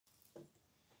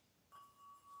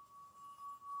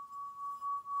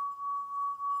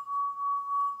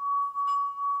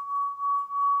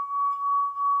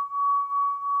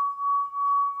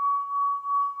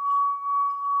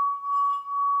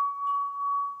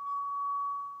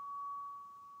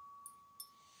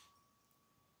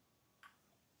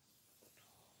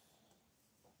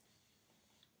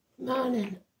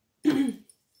Morning. 3rd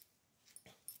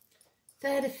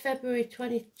of February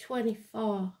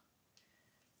 2024.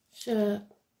 So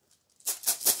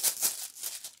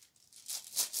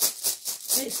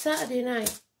it's Saturday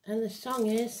night and the song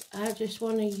is I Just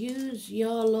Want to Use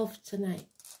Your Love Tonight.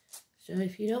 So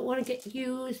if you don't want to get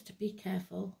used, be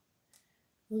careful.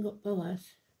 We've got Boaz.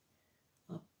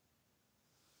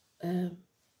 The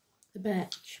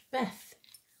Birch. Beth.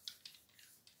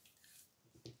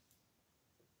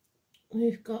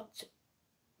 We've got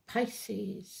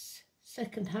Pisces,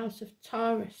 second house of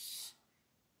Taurus,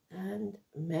 and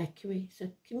Mercury.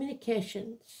 So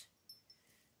communications,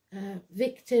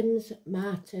 victims,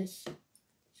 martyrs.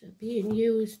 So being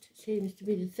used seems to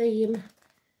be the theme.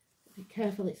 Be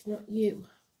careful it's not you.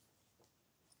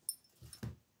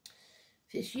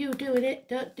 If it's you doing it,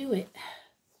 don't do it.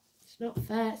 It's not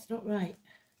fair, it's not right.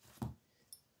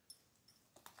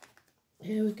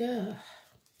 Here we go.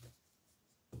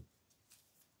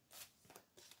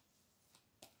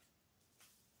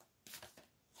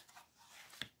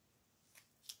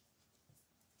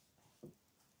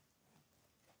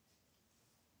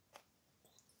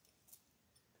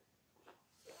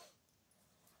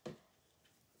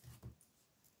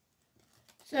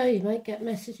 So you might get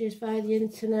messages via the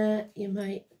internet, you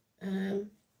might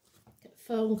get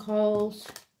phone calls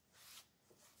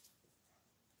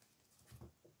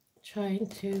trying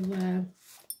to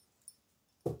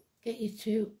get you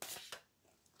to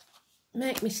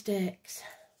make mistakes.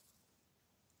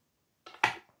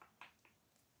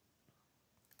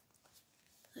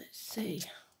 Let's see.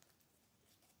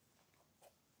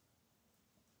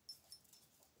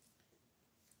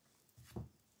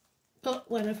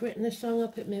 But when I've written the song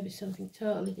up, it may be something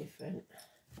totally different.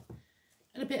 I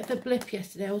had a bit of a blip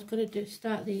yesterday. I was going to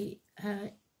start the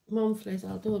monthlies.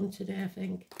 I'll do them today, I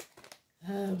think.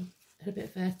 Had a bit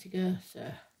of vertigo,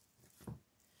 so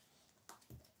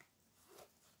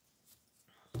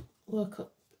woke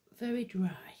up very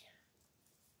dry.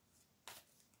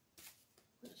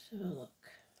 Let's have a look.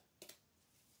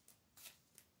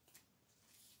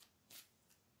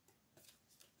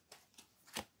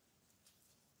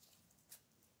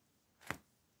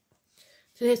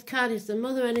 Today's card is the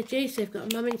mother energy, so you've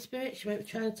got a mum in spirit. She might be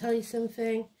trying to tell you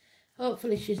something.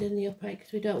 Hopefully she's in the upright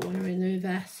because we don't want her in the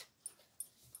reverse.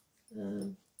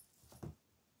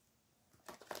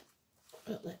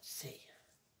 But let's see.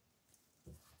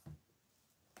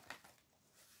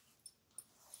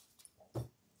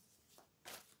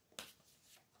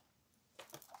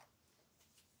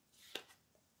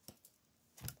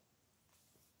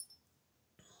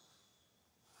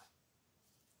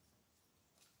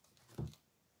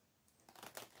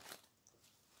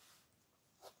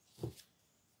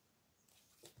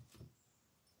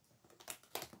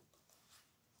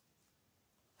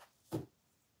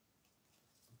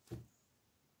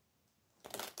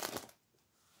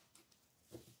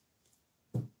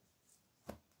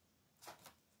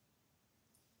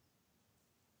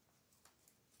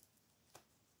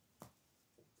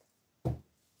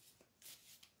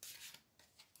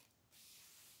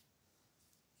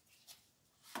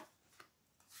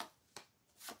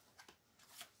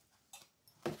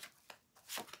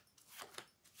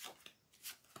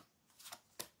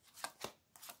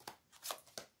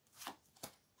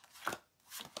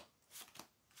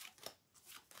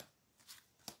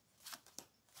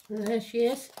 And there she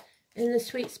is, in the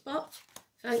sweet spot,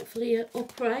 thankfully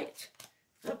upright,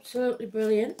 absolutely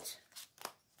brilliant.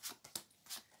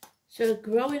 So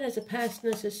growing as a person,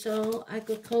 as a soul,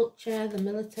 agriculture, the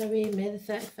military, May the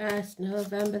 31st,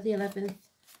 November the 11th,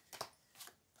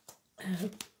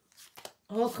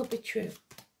 all could be true.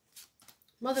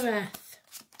 Mother Earth,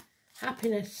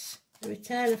 happiness, the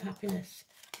return of happiness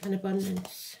and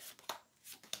abundance.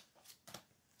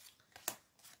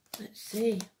 Let's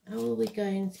see, how are we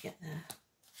going to get there?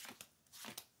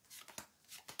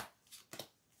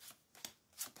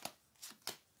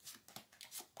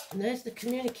 And there's the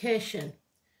communication.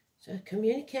 So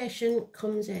communication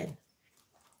comes in.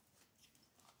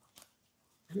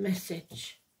 A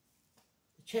message.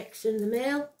 The checks in the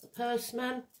mail, the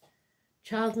postman,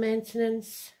 child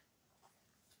maintenance,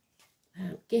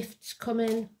 gifts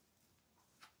coming,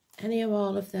 any or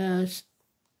all of those.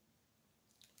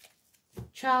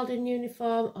 Child in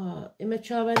uniform or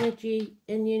immature energy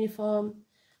in uniform.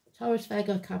 Taurus,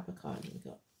 Virgo, Capricorn. We've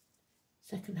got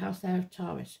second house there of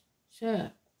Taurus. So,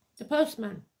 the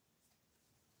postman.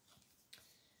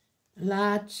 A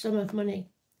large sum of money.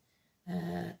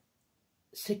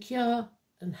 Secure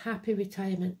and happy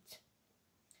retirement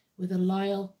with a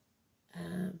loyal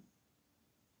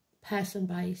person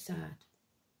by your side.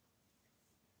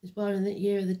 Was born in the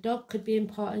year of the dog could be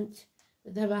important.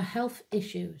 that there are health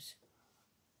issues.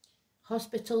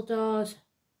 Hospital doors,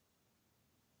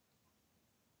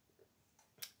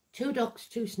 2 dogs,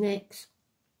 2 snakes.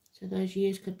 So those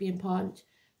years could be important.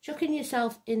 Chucking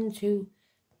yourself into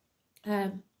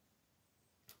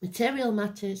material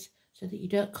matters so that you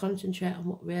don't concentrate on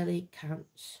what really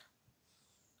counts.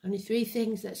 Only 3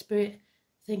 things that Spirit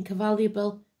think are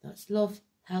valuable. That's love,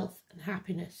 health and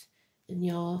happiness. And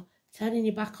you're turning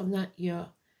your back on that. You're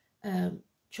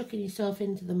chucking yourself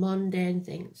into the mundane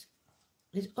things.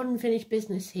 There's unfinished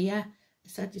business here.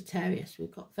 Sagittarius.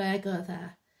 We've got Virgo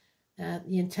there.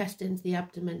 The intestines, the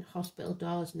abdomen, hospital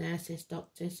doors, nurses,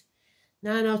 doctors.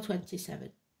 9 or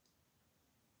 27.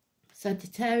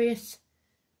 Sagittarius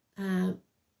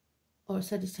or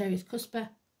Sagittarius cusper.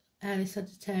 Early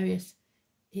Sagittarius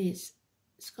is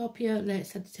Scorpio, late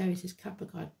Sagittarius is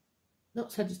Capricorn.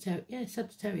 Not Sagittarius, yeah,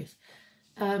 Sagittarius.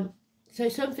 So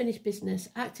it's unfinished business,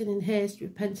 acting in haste,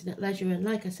 repenting at leisure, and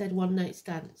like I said, one night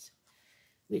stands,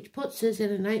 which puts us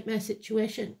in a nightmare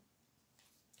situation.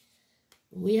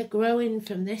 We are growing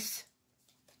from this.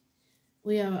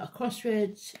 We are at a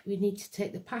crossroads. We need to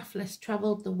take the path less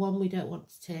travelled, the one we don't want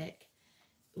to take.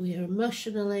 We are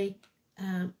emotionally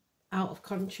out of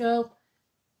control,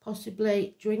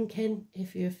 possibly drinking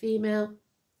if you're a female,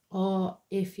 or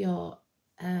if you're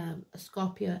a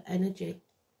Scorpio energy.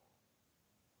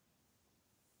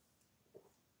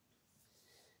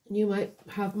 And you might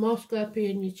have more Scorpio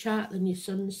in your chart than your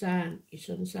sun sign. Your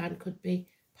sun sign could be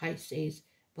Pisces,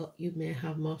 but you may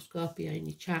have more Scorpio in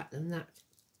your chart than that.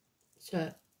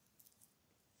 So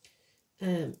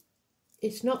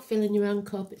it's not filling your own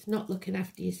cup, it's not looking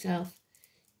after yourself,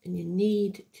 and you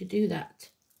need to do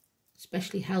that,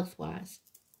 especially health-wise.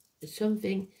 There's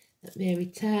something that may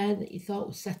return that you thought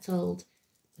was settled,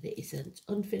 but it isn't.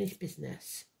 Unfinished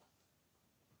business.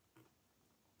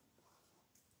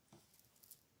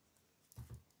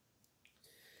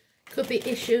 Could be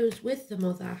issues with the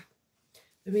mother,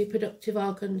 the reproductive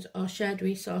organs or shared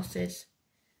resources.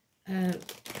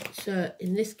 So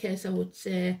in this case I would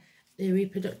say the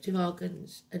reproductive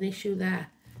organs, an issue there.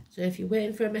 So if you're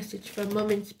waiting for a message from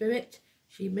Mum in spirit,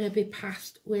 she may be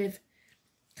passed with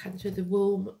cancer of the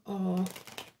womb or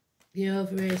the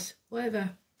ovaries,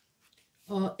 whatever,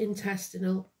 or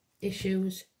intestinal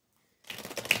issues.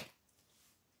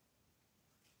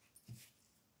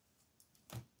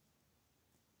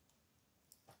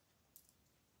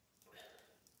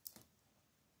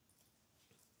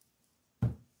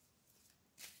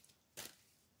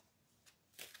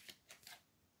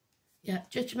 Yeah,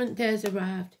 Judgment Day has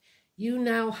arrived. You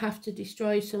now have to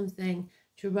destroy something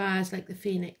to rise like the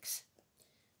phoenix.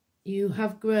 You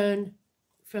have grown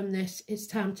from this. It's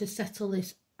time to settle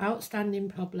this outstanding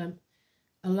problem,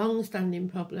 a long-standing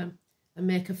problem, and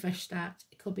make a fresh start.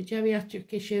 It could be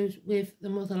geriatric issues with the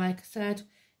mother, like I said.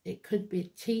 It could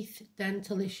be teeth,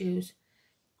 dental issues.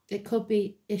 It could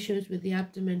be issues with the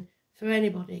abdomen for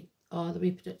anybody, or the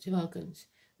reproductive organs.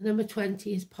 Number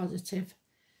 20 is positive.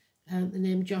 The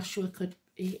name Joshua could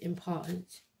be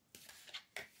important.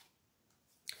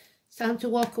 It's time to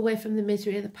walk away from the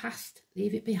misery of the past,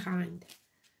 leave it behind,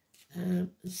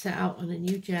 and set out on a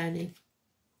new journey.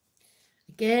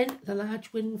 Again, the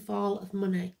large windfall of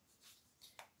money,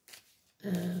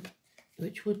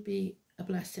 which would be a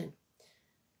blessing.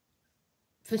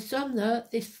 For some, though,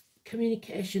 this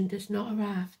communication does not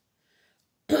arrive.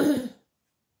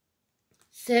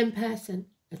 Same person,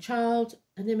 a child,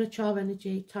 an immature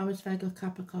energy, Taurus, Virgo,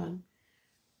 Capricorn,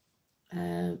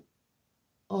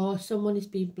 or someone is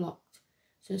being blocked.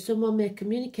 So someone may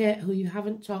communicate who you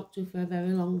haven't talked to for a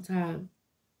very long time.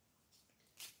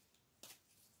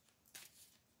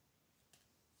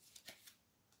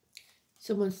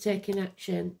 Someone's taking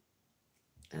action.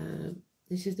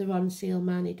 This is the Ron Seal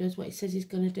man. He does what he says he's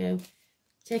going to do.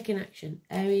 Taking action.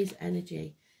 Aries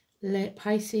energy. Late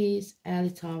Pisces,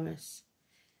 early Taurus.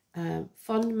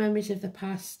 Fond memories of the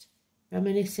past,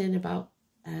 reminiscing about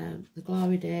the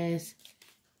glory days,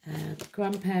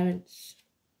 grandparents.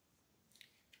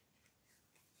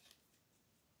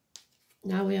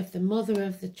 Now we have the mother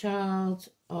of the child,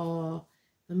 or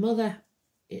the mother.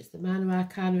 It's the Minor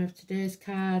Arcana of today's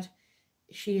card.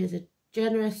 She is a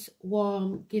generous,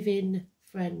 warm, giving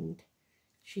friend.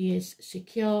 She is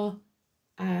secure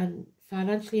and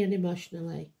financially and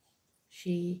emotionally.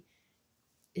 She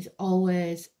is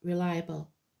always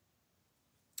reliable.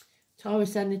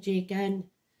 Taurus energy again.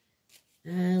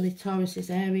 Early Taurus is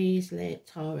Aries, late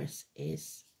Taurus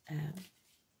is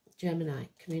Gemini,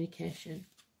 communication.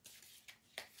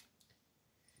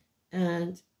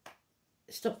 And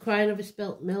stop crying over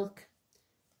spilt milk.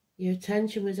 Your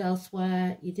attention was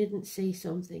elsewhere. You didn't see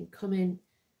something coming.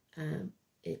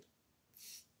 It's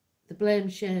the blame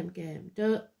shame game.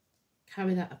 Don't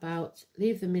carry that about.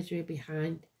 Leave the misery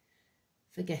behind.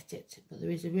 Forget it. But there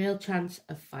is a real chance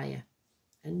of fire.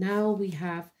 And now we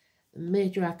have the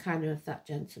major arcana of that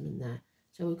gentleman there.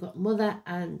 So we've got mother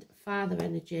and father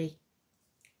energy,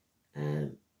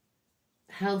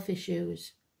 health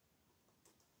issues,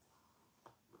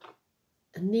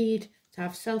 a need to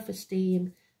have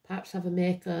self-esteem, perhaps have a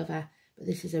makeover, but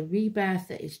this is a rebirth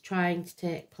that is trying to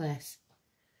take place.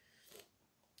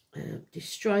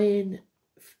 Destroying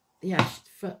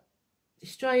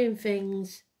destroying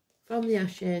things from the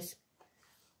ashes,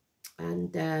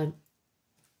 and the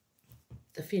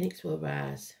phoenix will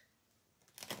rise.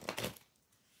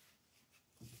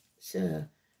 So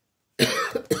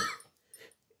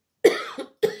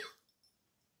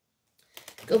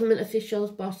government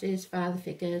officials, bosses, father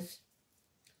figures,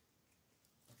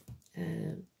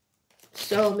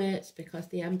 soulmates, because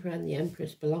the emperor and the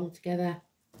empress belong together.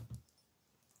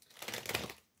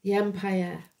 The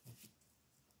empire,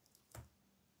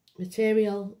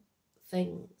 material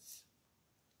things,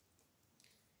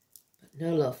 but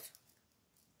no love.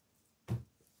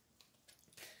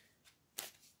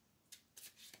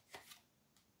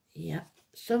 Yeah,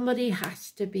 somebody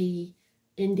has to be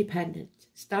independent,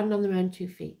 stand on their own 2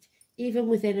 feet. Even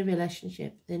within a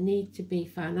relationship, they need to be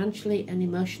financially and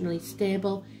emotionally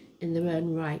stable in their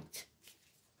own right.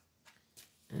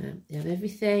 They have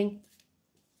everything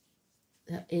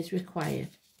that is required.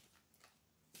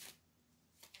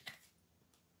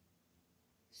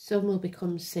 Some will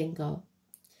become single,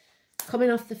 coming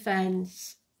off the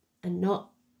fence and not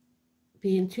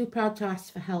being too proud to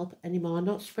ask for help anymore,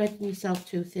 not spreading yourself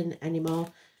too thin anymore,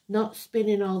 not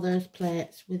spinning all those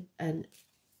plates with and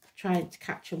trying to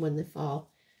catch them when they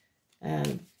fall.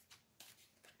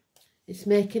 It's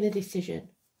making a decision.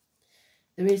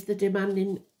 There is the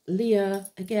demanding Leo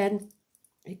again.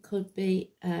 It could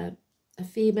be a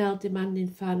female demanding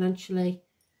financially.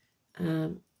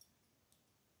 The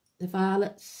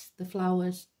violets, the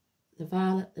flowers, the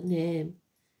violet, the name,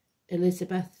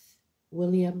 Elizabeth,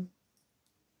 William,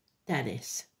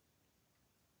 Dennis,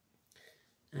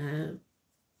 and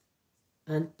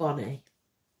Bonnie.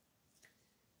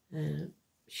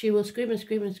 She will scream and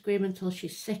scream and scream until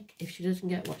she's sick if she doesn't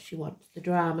get what she wants. The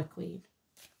drama queen.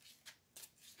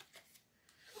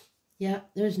 Yeah,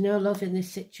 there is no love in this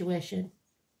situation.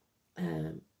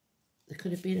 There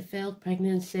could have been a failed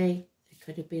pregnancy. There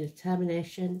could have been a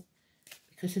termination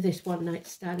because of this one night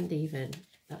stand even.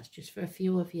 That's just for a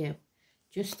few of you.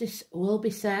 Justice will be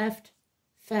served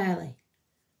fairly.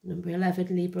 Number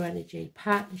 11, Libra energy.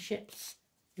 Partnerships,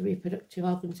 the reproductive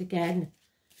organs again.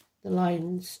 The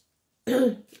lines,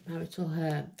 marital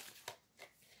home.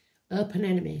 Open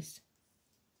enemies.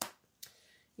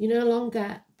 You're no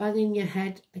longer banging your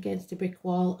head against a brick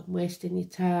wall and wasting your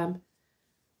time.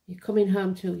 You're coming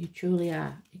home to who you truly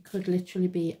are. It could literally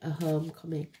be a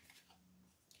homecoming.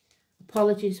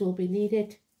 Apologies will be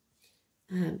needed.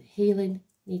 Healing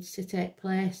needs to take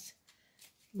place.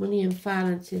 Money and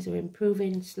finances are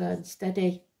improving, slow and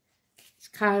steady. It's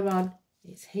Chiron,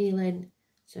 it's healing.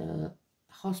 So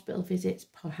hospital visits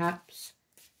perhaps.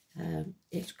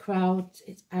 It's crowds,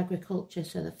 it's agriculture,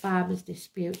 so the farmers'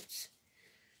 disputes.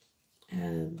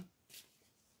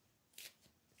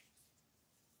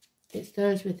 It's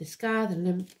those with the scar, the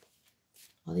limp,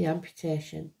 or the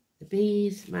amputation. The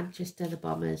bees, Manchester, the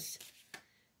bombers.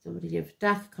 Somebody with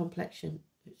dark complexion.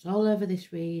 It's all over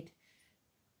this read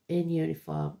in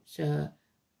uniform. So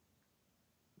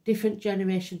different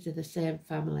generations of the same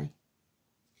family.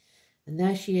 And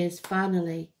there she is,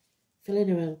 finally, filling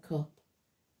her own cup,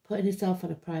 putting herself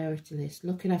on a priority list,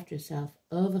 looking after herself,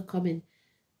 overcoming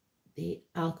the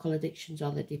alcohol addictions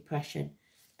or the depression,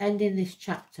 ending this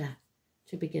chapter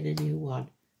to begin a new one.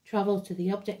 Travel to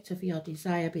the object of your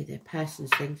desire, be they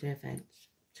persons, things or events.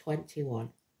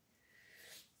 21.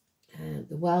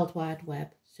 The World Wide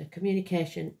Web. So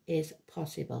communication is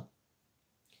possible.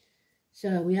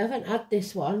 So we haven't had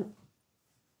this one.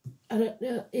 I don't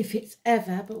know if it's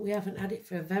ever, but we haven't had it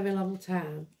for a very long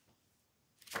time.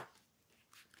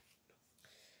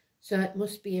 So it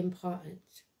must be important.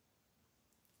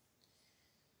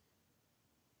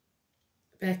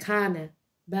 Berkana,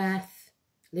 birth,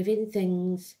 living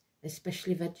things,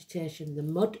 especially vegetation,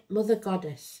 the mother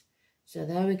goddess. So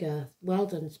there we go. Well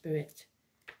done, Spirit.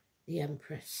 The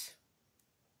Empress.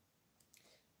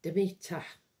 Demeter.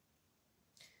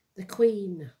 The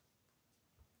Queen.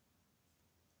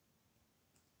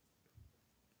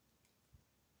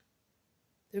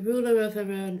 The ruler of her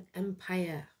own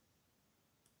empire.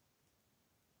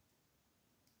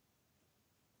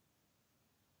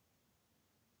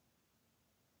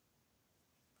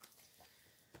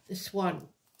 The Swan.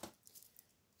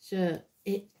 So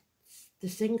it's the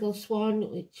single swan,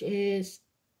 which is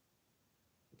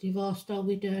divorced or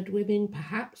widowed women,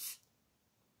 perhaps.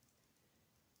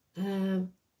 The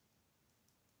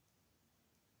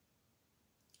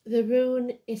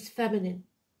rune is feminine,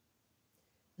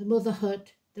 the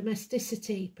motherhood,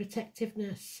 domesticity,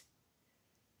 protectiveness,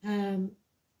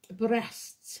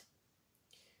 breasts.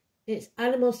 Its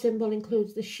animal symbol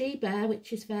includes the she-bear,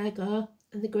 which is Virgo,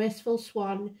 and the graceful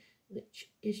swan, which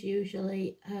is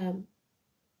usually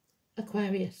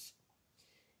Aquarius.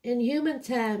 In human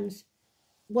terms,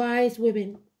 wise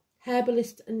women,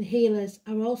 herbalists and healers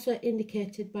are also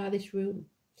indicated by this rune.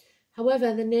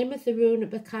 However, the name of the rune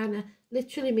Bacana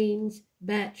literally means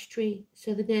birch tree,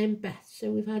 so the name Beth.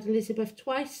 So we've had Elizabeth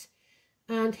twice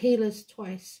and healers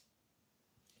twice.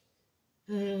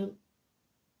 Although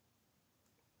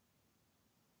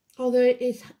it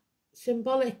is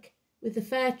symbolic with the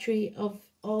fir tree of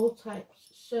all types.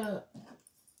 So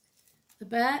the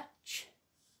birch,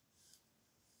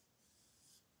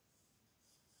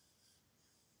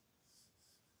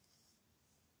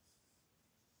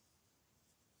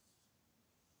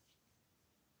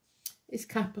 is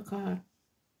Capricorn.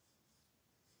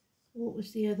 What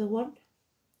was the other one?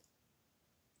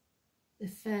 The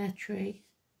fir tree.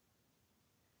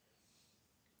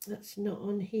 That's not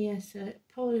on here, so it'd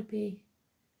probably be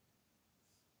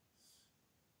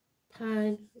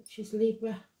pine, which is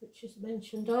Libra, which is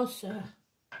mentioned also.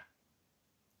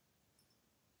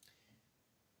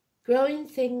 Growing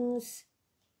things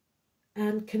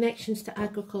and connections to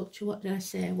agriculture. What did I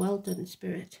say? Well done,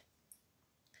 Spirit.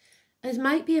 As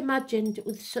might be imagined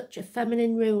with such a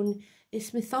feminine rune,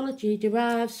 its mythology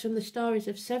derives from the stories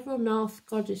of several Norse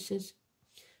goddesses.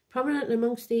 Prominent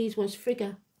amongst these was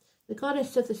Frigga, the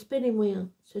goddess of the spinning wheel,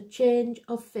 so change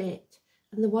of fate,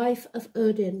 and the wife of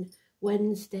Odin,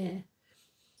 Wednesday,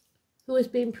 who has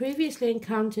been previously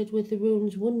encountered with the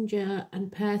runes Wunja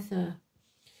and Perthur.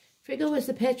 Frigga was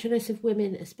the patroness of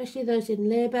women, especially those in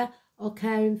labour or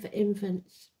caring for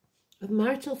infants, of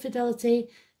marital fidelity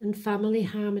and family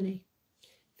harmony.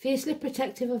 Fiercely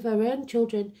protective of her own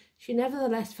children, she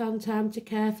nevertheless found time to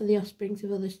care for the offsprings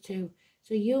of others too.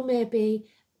 So you may be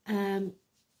a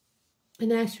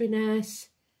nursery nurse,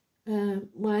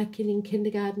 working in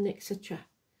kindergarten, etc.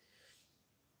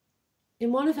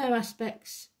 In one of her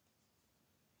aspects,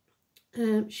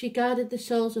 she guarded the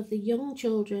souls of the young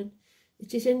children.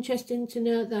 It is interesting to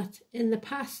note that in the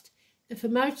past, if a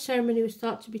marriage ceremony was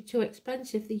thought to be too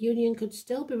expensive, the union could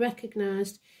still be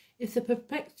recognised if the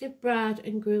prospective bride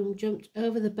and groom jumped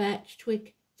over the birch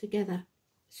twig together.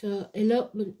 So,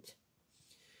 elopement.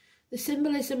 The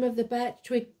symbolism of the birch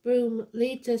twig broom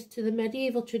leads us to the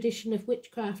medieval tradition of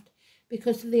witchcraft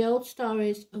because of the old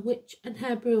stories a witch and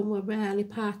her broom were rarely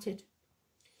parted.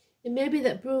 It may be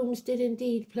that brooms did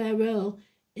indeed play a role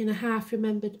in a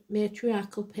half-remembered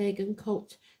matriarchal pagan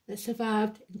cult that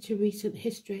survived into recent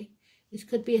history. This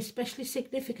could be especially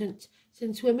significant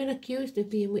since women accused of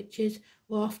being witches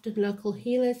were often local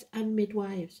healers and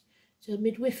midwives. So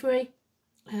midwifery,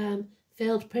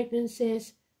 failed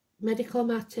pregnancies, medical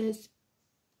matters.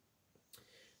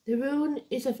 The rune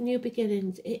is of new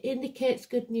beginnings. It indicates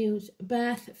good news,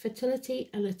 birth, fertility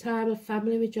and a time of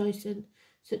family rejoicing,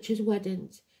 such as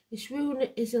weddings. This rune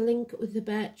is a link with the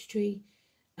birch tree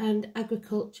and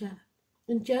agriculture.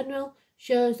 In general,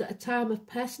 shows that a time of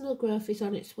personal growth is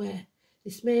on its way.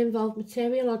 This may involve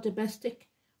material or domestic,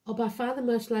 or by far the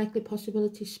most likely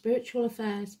possibility, spiritual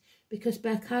affairs, because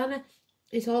Berkana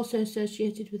is also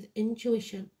associated with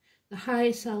intuition, the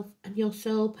higher self and your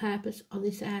sole purpose on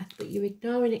this earth, but you're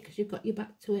ignoring it because you've got your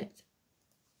back to it.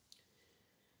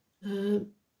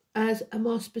 As a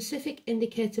more specific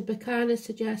indicator, Berkana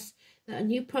suggests that a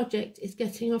new project is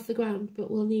getting off the ground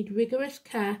but will need rigorous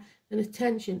care and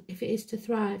attention if it is to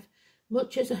thrive,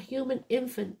 much as a human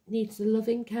infant needs the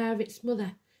loving care of its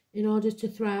mother in order to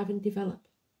thrive and develop.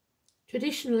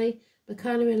 Traditionally,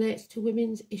 Berkana relates to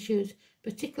women's issues,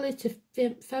 particularly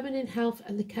to feminine health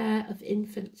and the care of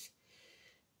infants.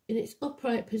 In its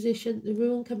upright position, the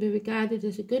rune can be regarded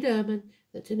as a good omen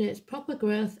that denotes proper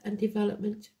growth and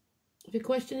development. If the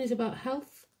question is about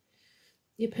health,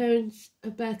 the appearance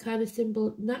of Berkana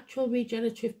symbol natural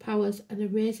regenerative powers and a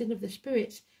raising of the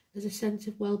spirits as a sense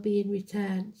of well-being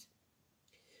returns.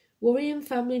 Worry and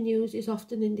family news is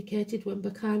often indicated when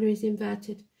Berkana is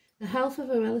inverted. The health of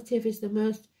a relative is the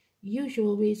most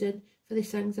usual reason for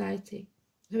this anxiety.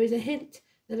 There is a hint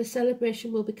that a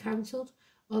celebration will be cancelled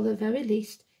or at the very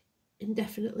least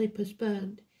indefinitely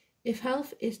postponed. If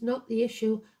health is not the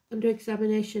issue under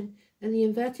examination, then the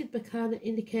inverted Berkana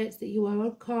indicates that you are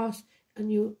on course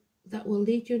and that will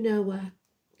lead you nowhere,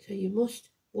 so you must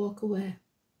walk away.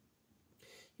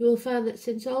 You will find that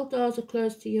since all doors are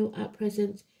closed to you at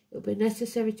present, it will be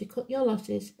necessary to cut your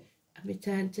losses and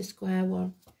return to square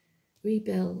one.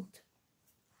 Rebuild.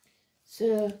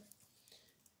 So,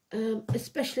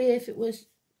 especially if it was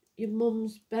your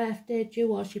mum's birthday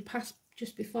due or she passed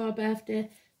just before her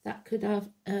birthday, that could have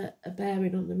a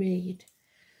bearing on the read.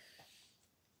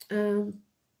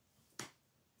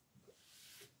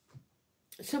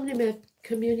 Somebody may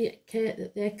communicate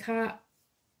that they can't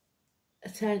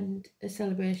attend a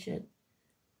celebration.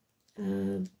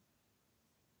 So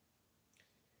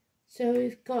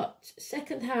we've got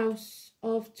second house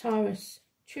of Taurus,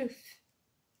 truth.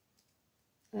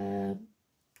 The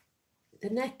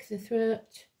neck, the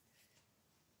throat,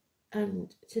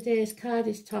 and today's card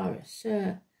is Taurus.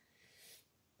 So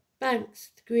banks,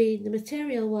 the green, the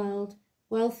material world,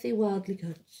 wealthy worldly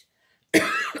goods.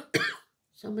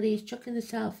 Somebody is chucking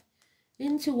themselves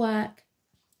into work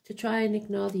to try and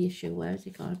ignore the issue. Where has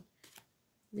it gone?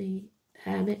 The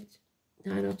Hermit,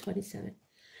 9 or 27.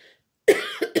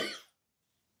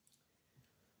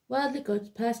 Worldly goods,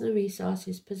 personal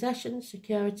resources, possessions,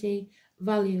 security,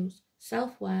 values,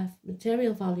 self-worth,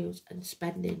 material values, and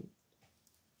spending.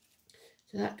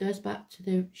 So that goes back to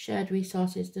the shared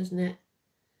resources, doesn't it?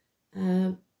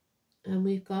 And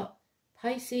we've got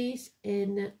Pisces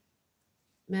in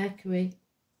Mercury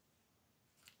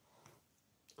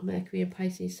and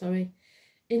Pisces, sorry.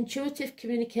 Intuitive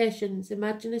communications,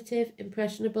 imaginative,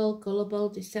 impressionable, gullible,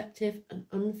 deceptive, and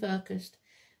unfocused.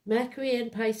 Mercury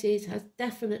in Pisces has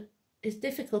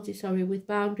difficulty with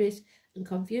boundaries and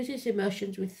confuses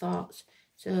emotions with thoughts.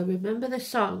 So remember the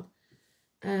song.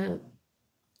 They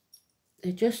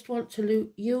just want to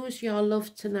use your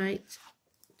love tonight.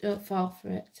 Don't fall for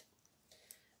it.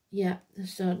 Yeah, the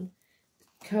Sun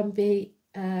can be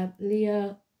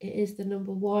Leo. It is the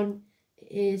number one.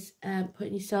 It is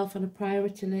putting yourself on a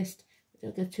priority list.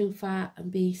 Don't go too far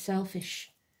and be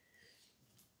selfish.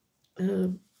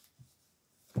 Number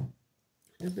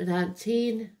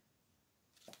 19.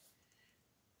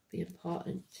 Be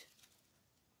important.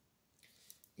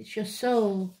 It's your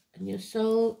soul, and your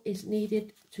soul is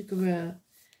needed to grow.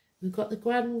 We've got the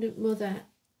grandmother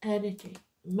energy,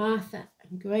 Martha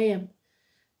and Graham.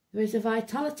 There is a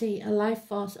vitality, a life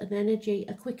force, an energy,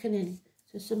 a quickening.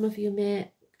 So some of you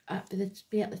may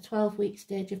be at the 12-week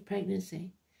stage of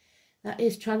pregnancy. That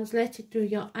is translated through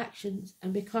your actions,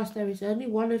 and because there is only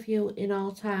one of you in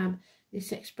all time,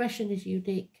 this expression is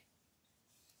unique.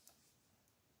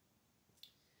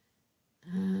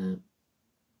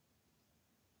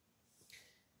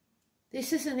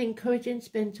 This is an encouraging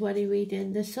spin to any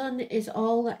reading. The sun is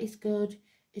all that is good.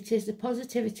 It is the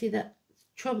positivity that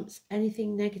trumps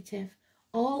anything negative.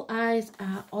 All eyes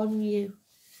are on you.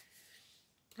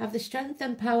 Have the strength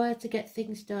and power to get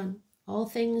things done. All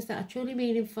things that are truly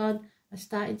meaningful are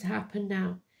starting to happen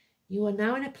now. You are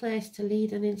now in a place to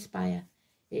lead and inspire.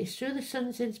 It is through the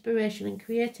sun's inspiration and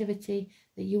creativity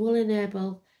that you will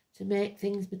enable to make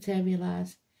things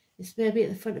materialise. This may be at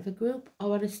the front of a group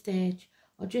or on a stage,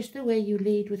 or just the way you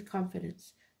lead with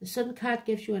confidence. The sun card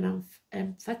gives you an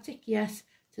emphatic yes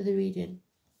to the reading.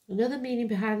 Another meaning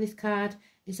behind this card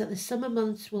is that the summer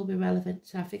months will be relevant,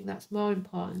 so I think that's more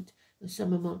important, the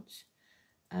summer months.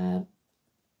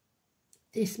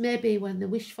 This may be when the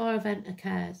wished for event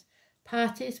occurs.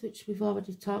 Parties, which we've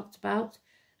already talked about,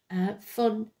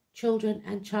 fun, children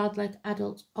and childlike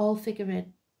adults all figure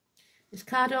in. This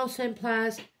card also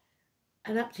implies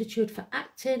an aptitude for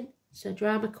acting, so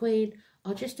drama queen,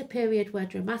 or just a period where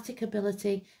dramatic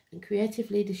ability and creative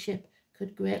leadership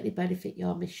could greatly benefit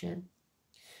your mission.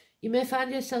 You may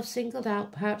find yourself singled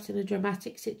out, perhaps in a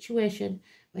dramatic situation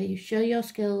where you show your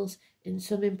skills in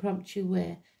some impromptu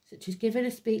way, such as giving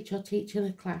a speech or teaching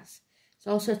a class. It's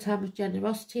also a time of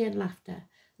generosity and laughter.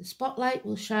 The spotlight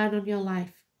will shine on your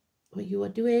life. What you are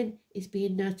doing is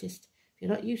being noticed. If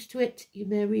you're not used to it, you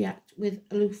may react with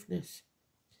aloofness.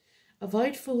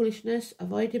 Avoid foolishness,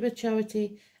 avoid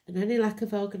immaturity, and any lack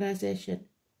of organisation,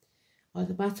 or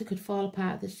the matter could fall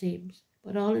apart at the seams.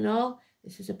 But all in all,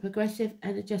 this is a progressive,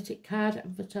 energetic card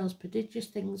and foretells prodigious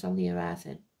things on the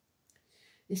horizon.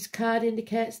 This card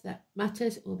indicates that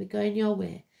matters will be going your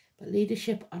way, but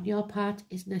leadership on your part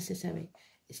is necessary.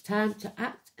 It's time to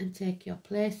act and take your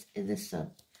place in the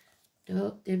sun.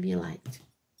 Don't dim your light.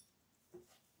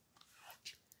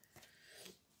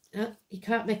 You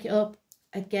can't make it up.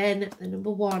 Again, the number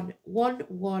 1, 1,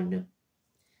 1.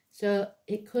 So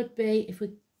it could be, if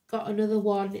we got another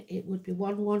 1, it would be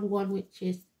 111, which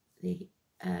is the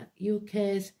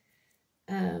UK's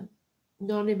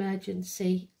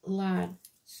non-emergency line.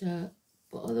 So,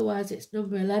 but otherwise it's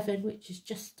number 11, which is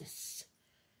justice.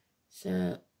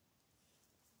 So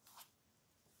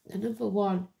And number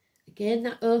 1, again,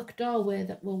 that oak doorway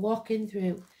that we're walking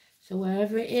through. So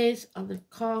wherever it is, on the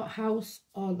courthouse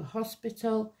or the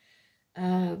hospital,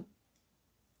 the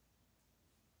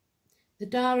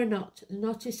Dara knot. The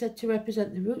knot is said to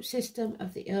represent the root system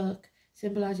of the oak,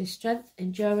 symbolises strength,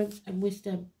 endurance and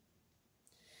wisdom.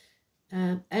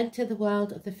 Enter the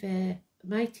world of the fair. A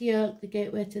mighty oak, the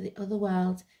gateway to the other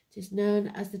world. It is known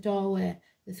as the doorway,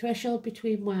 the threshold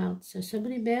between worlds. So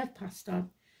somebody may have passed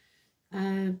on.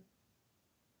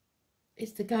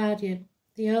 It's the guardian.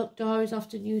 The oak door is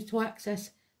often used to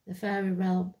access the fairy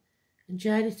realm and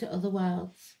journey to other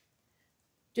worlds.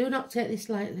 Do not take this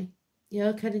lightly. The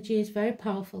oak energy is very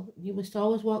powerful. You must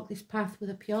always walk this path with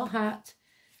a pure heart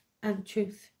and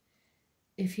truth.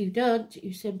 If you don't,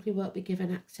 you simply won't be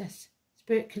given access.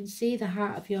 Spirit can see the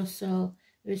heart of your soul.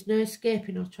 There is no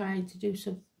escaping or trying to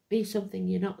be something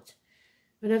you're not.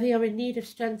 Whenever you're in need of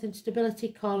strength and stability,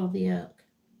 call on the oak.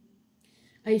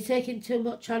 Are you taking too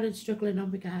much on and struggling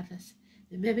on regardless?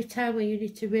 There may be time where you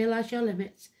need to realise your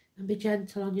limits and be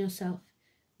gentle on yourself.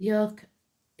 The oak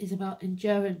is about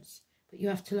endurance, but you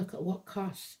have to look at what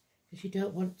costs, because you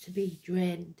don't want to be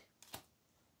drained.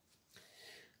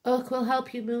 Oak will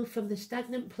help you move from the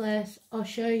stagnant place or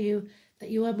show you that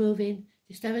you are moving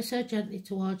just ever so gently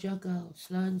towards your goal,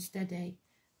 slow and steady.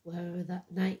 Wherever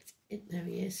that night, there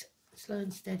he is, slow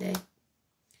and steady.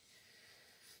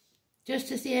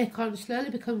 Just as the acorn slowly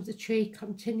becomes the tree,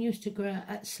 continues to grow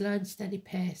at a slow and steady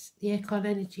pace. The acorn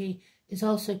energy is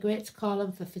also great to call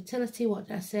on for fertility, what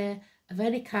did I say, of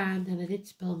any kind, and I did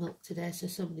spill milk today, so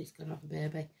somebody's going to have a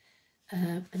baby.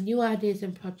 And new ideas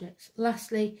and projects.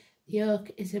 Lastly, the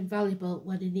oak is invaluable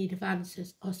when in need of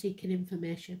answers or seeking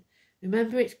information.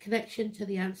 Remember its connection to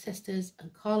the ancestors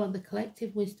and call on the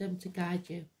collective wisdom to guide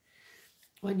you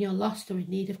when you're lost or in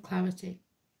need of clarity.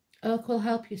 Oak will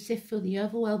help you sift through the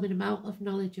overwhelming amount of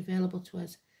knowledge available to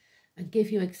us and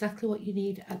give you exactly what you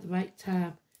need at the right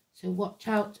time. So watch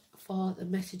out for the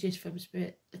messages from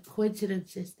Spirit, the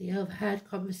coincidences, the overheard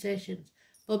conversations,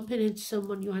 bumping into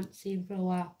someone you haven't seen for a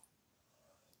while.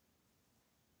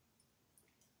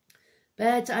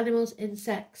 Birds, animals,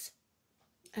 insects.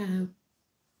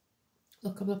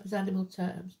 Look them up as animal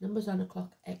terms, numbers on a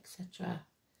clock, etc.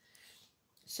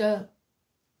 So,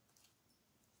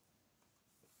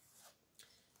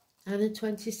 Anna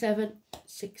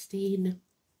 27:16,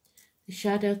 the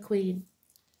Shadow Queen.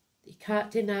 You can't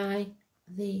deny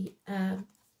the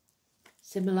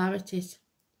similarities.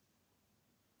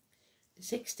 The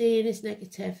 16 is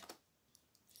negative.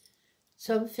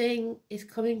 Something is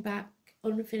coming back,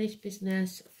 unfinished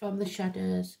business from the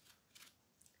shadows.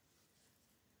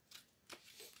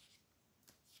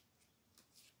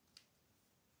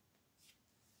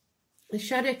 The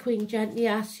Shadow Queen gently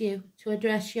asks you to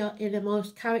address your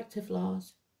innermost character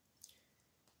flaws,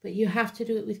 but you have to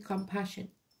do it with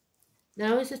compassion.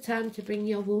 Now is the time to bring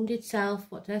your wounded self,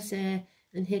 what I say,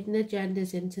 and hidden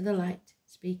agendas into the light.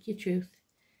 Speak your truth.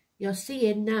 You're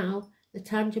seeing now the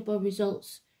tangible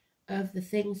results of the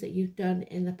things that you've done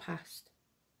in the past.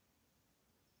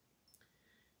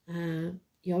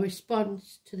 Your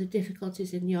response to the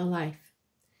difficulties in your life.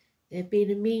 They've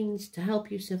been a means to help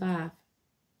you survive.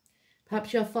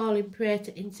 Perhaps you're falling prey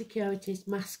to insecurities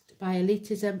masked by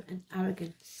elitism and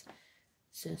arrogance.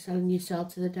 So selling your soul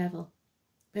to the devil.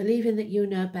 Believing that you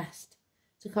know best.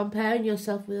 To comparing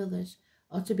yourself with others.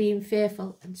 Or to being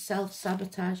fearful and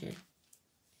self-sabotaging.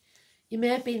 You may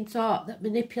have been taught that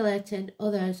manipulating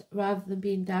others rather than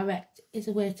being direct is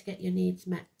a way to get your needs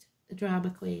met. The Drama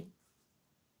Queen.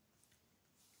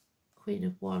 Queen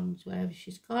of Wands, wherever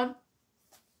she's gone.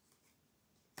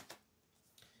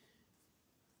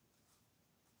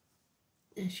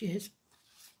 There she is.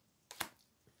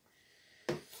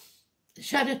 The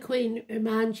Shadow Queen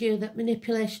reminds you that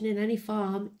manipulation in any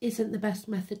form isn't the best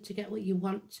method to get what you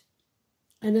want.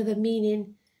 Another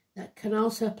meaning that can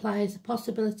also apply is the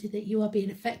possibility that you are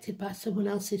being affected by someone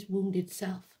else's wounded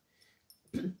self.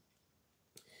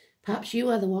 Perhaps you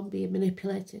are the one being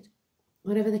manipulated.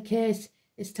 Whatever the case,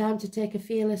 it's time to take a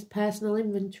fearless personal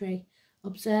inventory.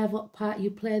 Observe what part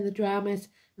you play in the dramas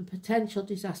and potential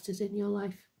disasters in your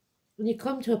life. When you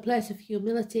come to a place of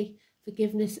humility,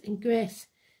 forgiveness and grace,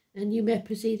 and you may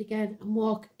proceed again and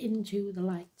walk into the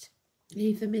light.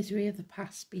 Leave the misery of the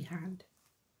past behind.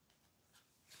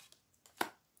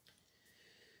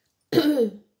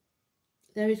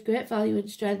 There is great value and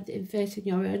strength in facing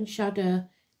your own shadow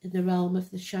in the realm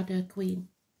of the Shadow Queen.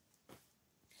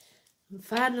 And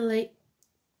finally,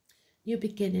 new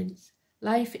beginnings.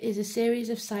 Life is a series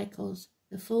of cycles.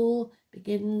 The Fool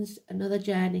begins another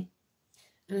journey.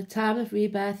 And a time of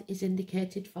rebirth is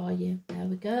indicated for you. There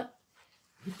we go.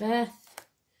 Rebirth.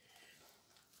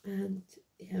 and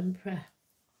the Emperor.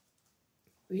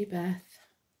 Rebirth.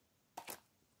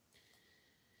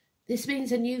 This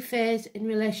means a new phase in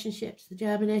relationships, the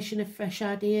germination of fresh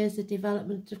ideas, the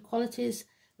development of qualities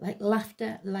like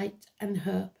laughter, light and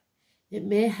hope. It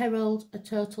may herald a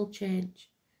total change.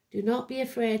 Do not be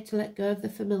afraid to let go of the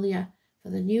familiar, for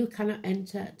the new cannot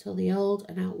enter till the old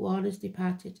and outworn has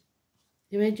departed.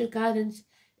 Your angel guidance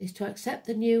is to accept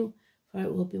the new, for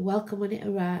it will be welcome when it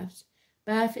arrives.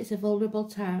 Birth is a vulnerable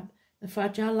time. The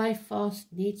fragile life force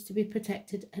needs to be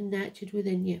protected and nurtured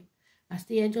within you. Ask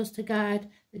the angels to guide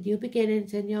the new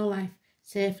beginnings in your life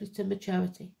safely to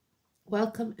maturity.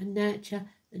 Welcome and nurture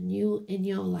the new in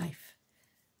your life.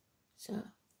 So,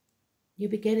 new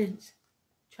beginnings.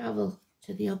 Travel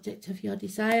to the object of your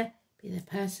desire, be the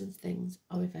persons, things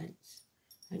or events.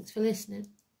 Thanks for listening.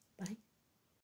 Bye.